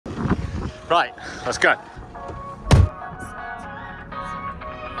Right, let's go.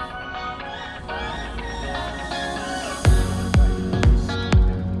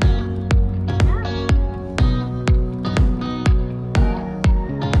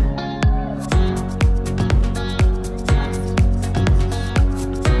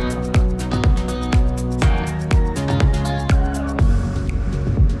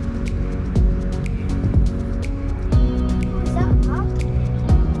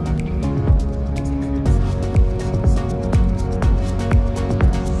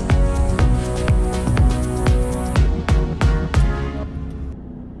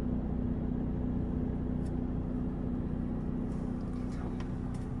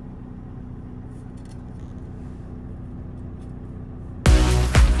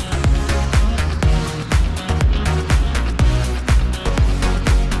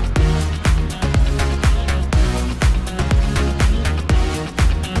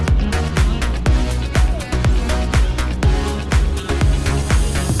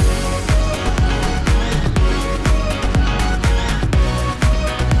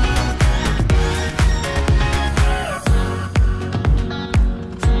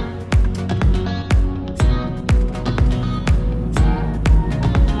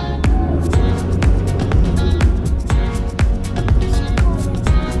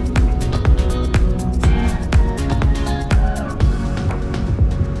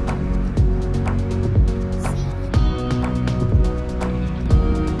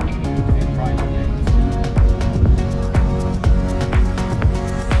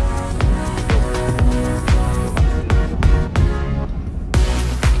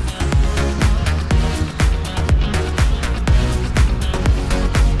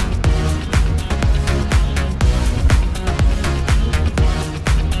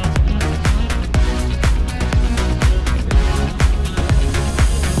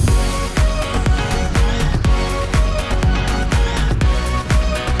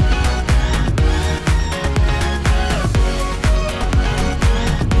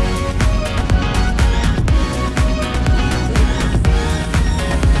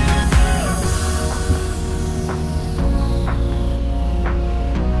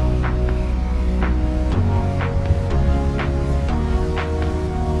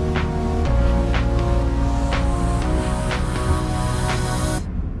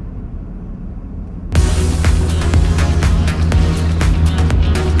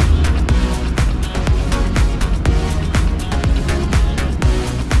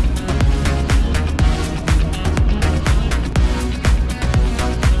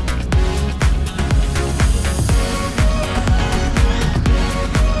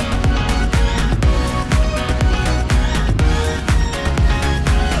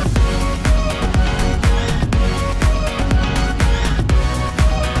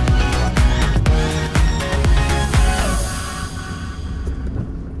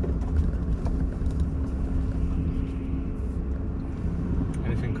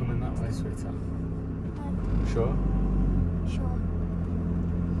 Sure? Sure.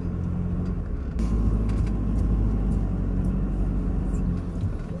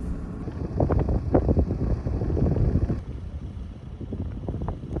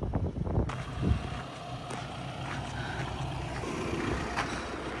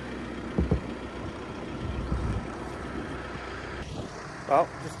 Well,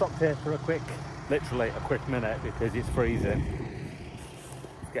 just stopped here for a quick, literally a quick minute because it's freezing.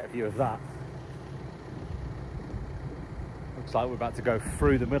 Let's get a view of that. Looks like we're about to go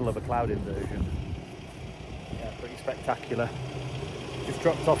through the middle of a cloud inversion. Yeah, pretty spectacular. Just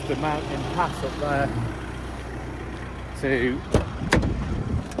dropped off the mountain pass up there to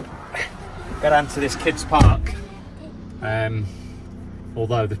get down to this kids' park.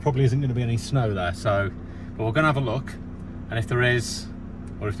 Although there probably isn't going to be any snow there, so but we're going to have a look, and if there is,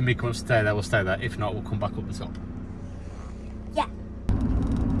 or if the Amika wants to stay there, we'll stay there. If not, we'll come back up the top. Yeah.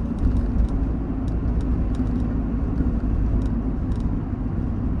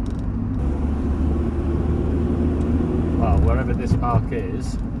 Well, wherever this park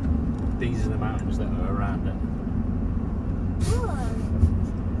is, these are the mountains that are around it. Oh.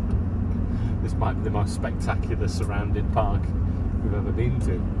 This might be the most spectacular surrounded park we've ever been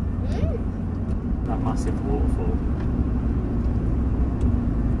to. That massive waterfall.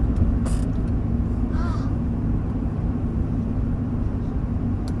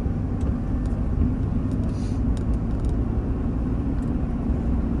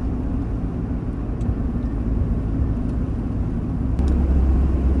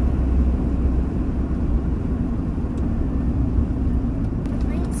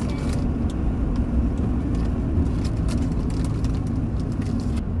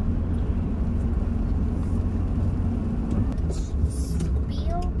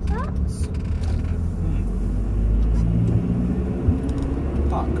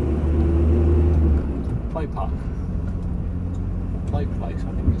 display place,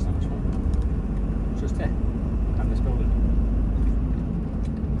 I think it's that one. It's just here, and this building.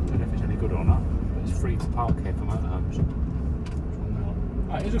 Don't know if it's any good or not, but it's free to park here for motorhomes.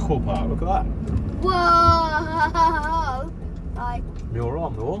 Right, here's a cool park, look at that. Whoa! Right. Mural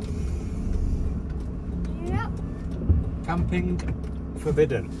on the wall. Yep. Camping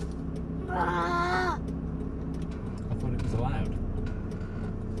forbidden. Ah. I thought it was allowed.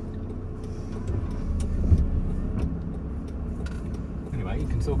 Anyway, you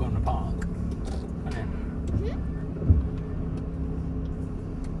can still go in the park. Can't you?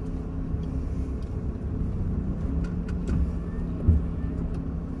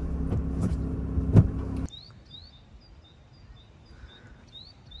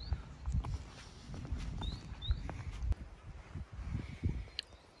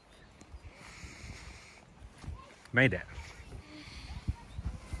 Made it.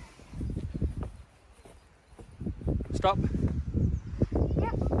 Stop.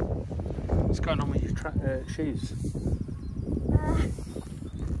 Yep. What's going on with your shoes?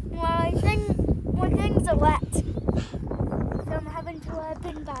 My things are wet, so I'm having to wear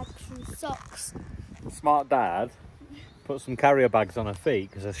bin bags and socks. Smart dad put some carrier bags on her feet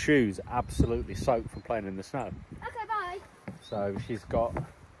because her shoes are absolutely soaked from playing in the snow. Okay, bye. So she's got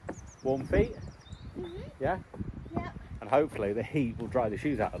warm feet. Yeah. Yep. And hopefully the heat will dry the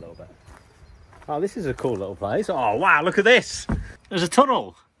shoes out a little bit. Oh, this is a cool little place. Oh, wow, look at this. There's a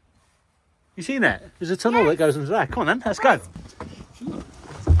tunnel. You seen it? There's a tunnel that goes under there. Come on then, let's go.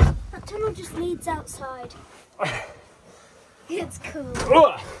 That tunnel just leads outside. It's cool.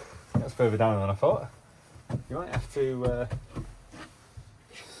 Oh, that's further down than I thought. You might have to...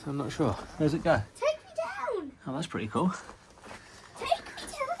 I'm not sure. Where's it go? Take me down. Oh, that's pretty cool. Take me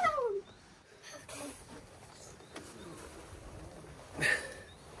down.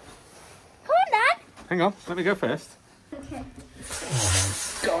 Come on, Dad. Hang on, let me go first. Okay.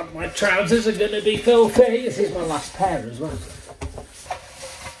 Oh, God, my trousers are going to be filthy. This is my last pair as well.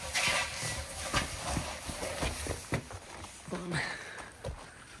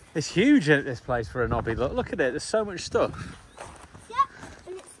 It's huge at this place for an hobby. Look at it. There's so much stuff. Yep,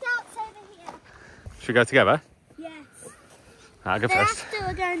 and it starts over here. Should we go together? Yes. I'll go Then first. after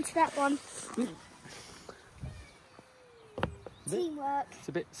we're going to that one. Teamwork. It's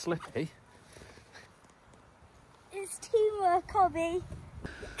a bit slippy. It's teamwork, hobby.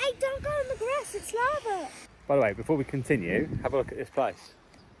 Hey, don't go in the grass, it's lava. By the way, before we continue, have a look at this place.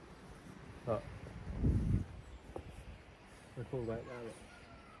 Look. Look all that there.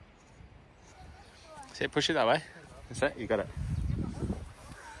 See it, push it that way. That's it, you got it.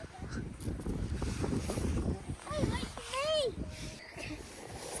 Hey, wait for me. Okay,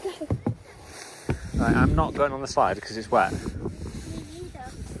 let's go. Right, I'm not going on the slide because it's wet. Me neither.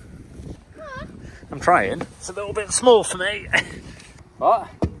 Come on. I'm trying. It's a little bit small for me. What?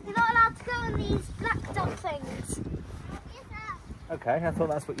 You're not allowed to go on these black dot things. Okay, I thought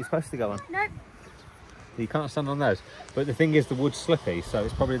that's what you're supposed to go on. Nope. You can't stand on those. But the thing is, the wood's slippy, so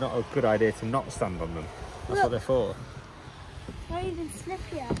it's probably not a good idea to not stand on them. That's Look. what they're for. They're even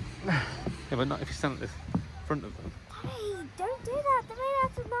slippier. Yeah, but not if you stand at the front of them. Hey, don't do that. They're made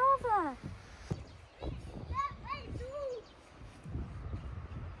out of lava.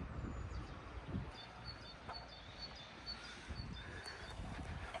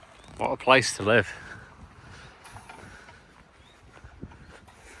 What a place to live.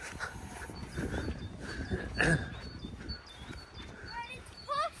 Ready to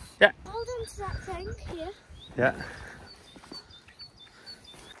push? Yeah. Hold on to that thing here. Yeah.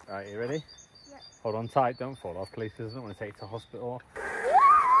 Right, you ready? Yeah. Hold on tight, don't fall off, please, because I don't want to take you to hospital.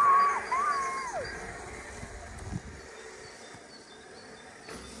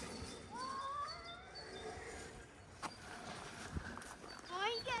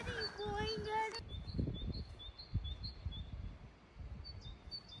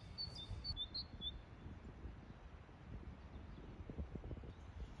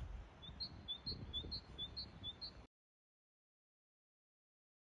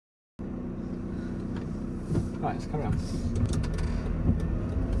 Right, let's carry on.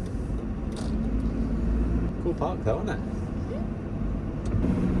 Cool park though, isn't it?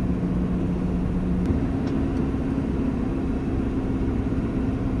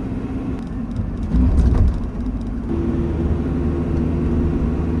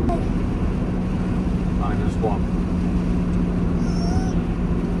 -1.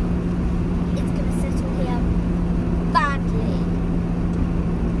 It's gonna settle here badly.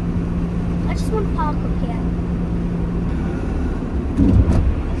 I just want to park up here.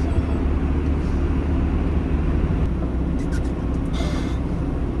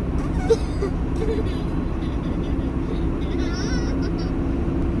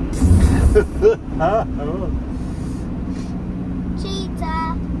 Cheater.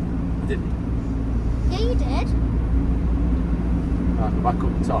 Didn't. Yeah, you did. Right, go back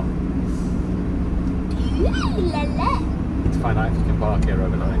up the top. La. To find out if you can park here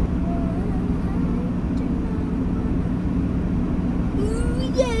overnight.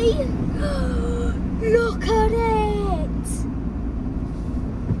 Yay! Look at it!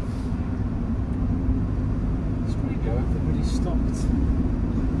 There you go, everybody stopped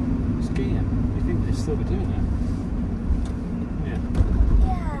skiing. You think they'd still be doing it? Yeah.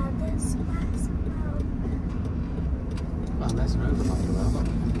 Yeah, there's massive amount. Well, there's an overland around.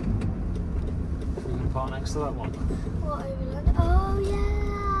 We're going to park next to that one. What overland? Oh,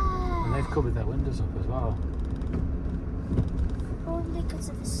 yeah! And they've covered their windows up as well. Probably because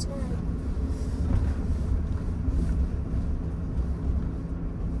of the snow.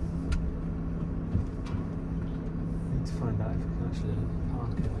 Need to find out if we can actually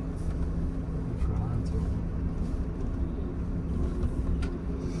park it for a hire tour.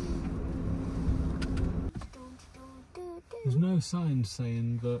 There's no sign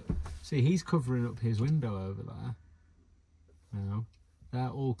saying that. See, he's covering up his window over there. Now, they're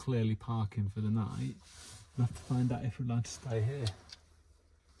all clearly parking for the night. We'll have to find out if we're allowed to stay here,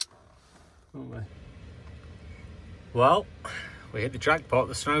 won't we? Well, we hit the jackpot.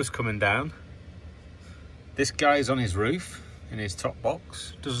 The snow's coming down. This guy's on his roof in his top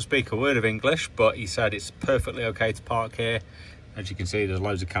box. Doesn't speak a word of English, but he said it's perfectly okay to park here. As you can see, there's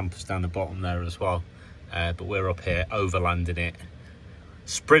loads of campers down the bottom there as well. But we're up here overlanding it.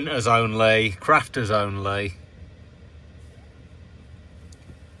 Sprinters only, crafters only.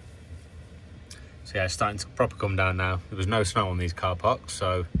 So yeah, it's starting to proper come down now. There was no snow on these car parks,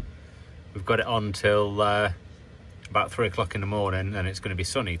 so we've got it on till about 3 o'clock in the morning, and it's going to be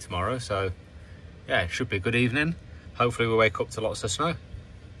sunny tomorrow. So yeah, it should be a good evening. Hopefully we wake up to lots of snow.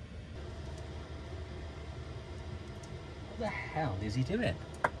 What the hell is he doing?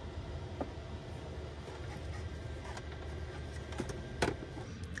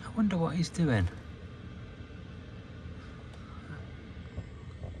 I wonder what he's doing.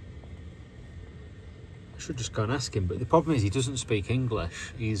 I should just go and ask him, but the problem is he doesn't speak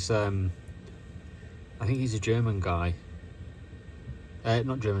English. He's, I think he's a German guy.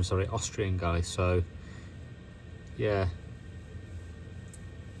 Not German, sorry, Austrian guy, so, yeah.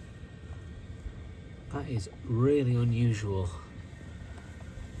 That is really unusual.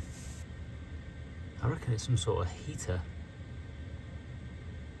 I reckon it's some sort of heater.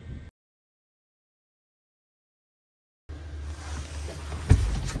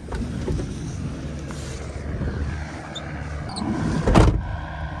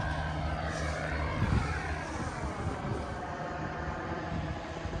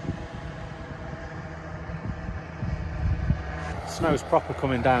 Snow's proper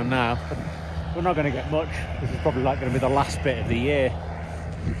coming down now. We're not going to get much. This is probably like going to be the last bit of the year,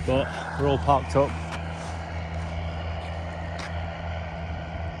 but we're all parked up.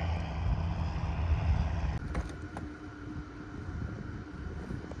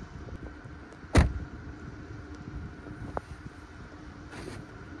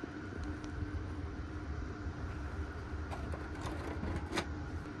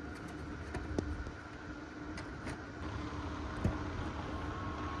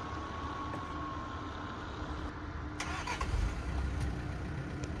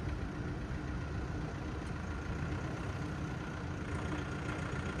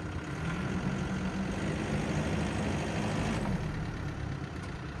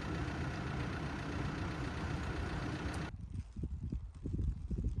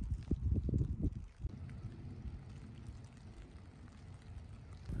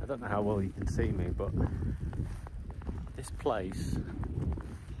 I don't know how well you can see me, but this place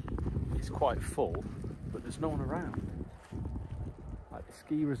is quite full, but there's no one around. Like, the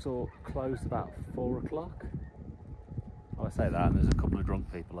ski resort closed about 4 o'clock. Oh, I say that, and there's a couple of drunk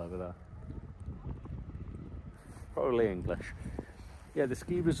people over there. Probably English. Yeah, the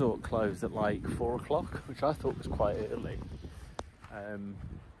ski resort closed at like 4 o'clock, which I thought was quite early.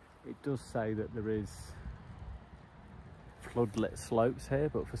 It does say that there is floodlit slopes here,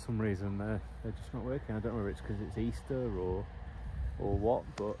 but for some reason they're just not working. I don't know whether it's because it's Easter or what,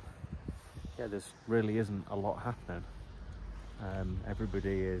 but yeah, there's really isn't a lot happening.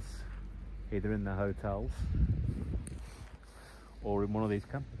 Everybody is either in their hotels or in one of these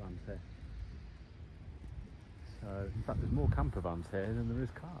camper vans here. So in fact there's more camper vans here than there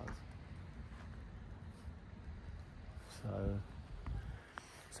is cars.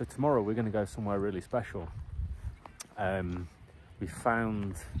 So tomorrow we're going to go somewhere really special. We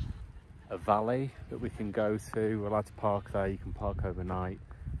found a valley that we can go to. We're allowed to park there. You can park overnight.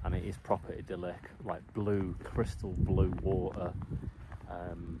 and it is proper idyllic, like blue, crystal blue water.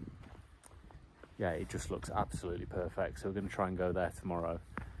 Yeah, it just looks absolutely perfect. So we're going to try and go there tomorrow.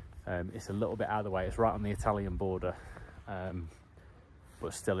 It's a little bit out of the way. It's right on the Italian border,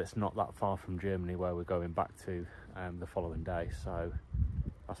 but still it's not that far from Germany where we're going back to the following day. So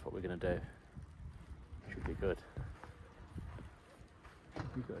that's what we're going to do. Should be good.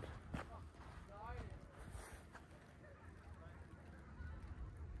 Should be good.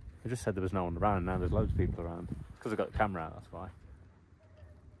 I just said there was no one around, now there's loads of people around. Because I've got the camera out, that's why.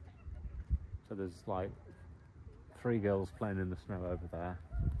 So there's like 3 girls playing in the snow over there.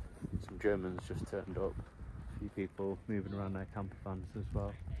 Some Germans just turned up. A few people moving around their camper vans as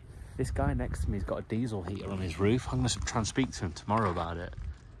well. This guy next to me's got a diesel heater on his roof. I'm going to try and speak to him tomorrow about it.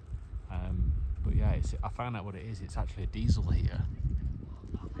 But yeah, I found out what it is. It's actually a diesel heater,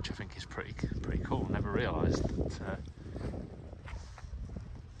 which I think is pretty cool. I never realised that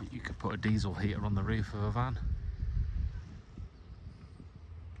you could put a diesel heater on the roof of a van.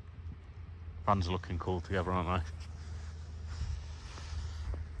 Vans are looking cool together, aren't they?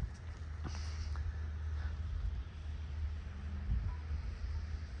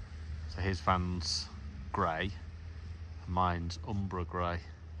 So his van's grey, mine's Umbra grey.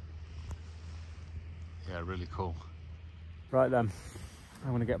 Yeah, really cool. Right then, I'm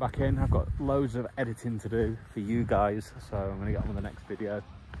going to get back in. I've got loads of editing to do for you guys, so I'm going to get on with the next video.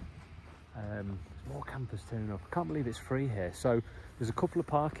 More campers turning up. I can't believe it's free here. So there's a couple of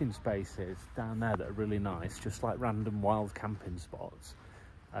parking spaces down there that are really nice, just like random wild camping spots.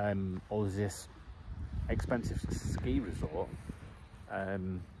 Or there's this expensive ski resort,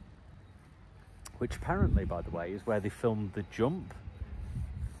 which apparently, by the way, is where they filmed The Jump.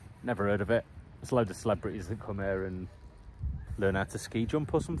 Never heard of it. There's loads of celebrities that come here and learn how to ski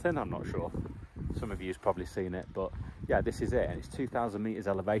jump or something. I'm not sure. Some of you's probably seen it, but yeah, this is it, and it's 2,000 meters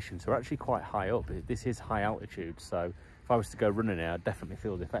elevation, so we're actually quite high up. This is high altitude, so if I was to go running here, I'd definitely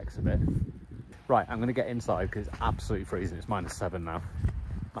feel the effects of it. Right, I'm going to get inside because it's absolutely freezing. It's -7 now.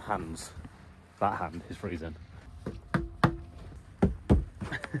 My hands, that hand is freezing.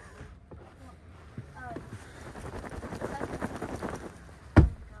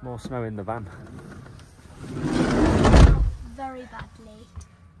 More snow in the van. Very badly.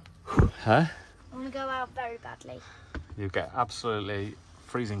 Huh? I want to go out very badly. You get absolutely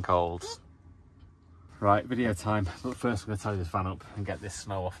freezing cold. Right, video time. But first I'm going to tie this van up and get this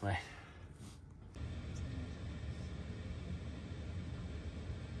snow off me.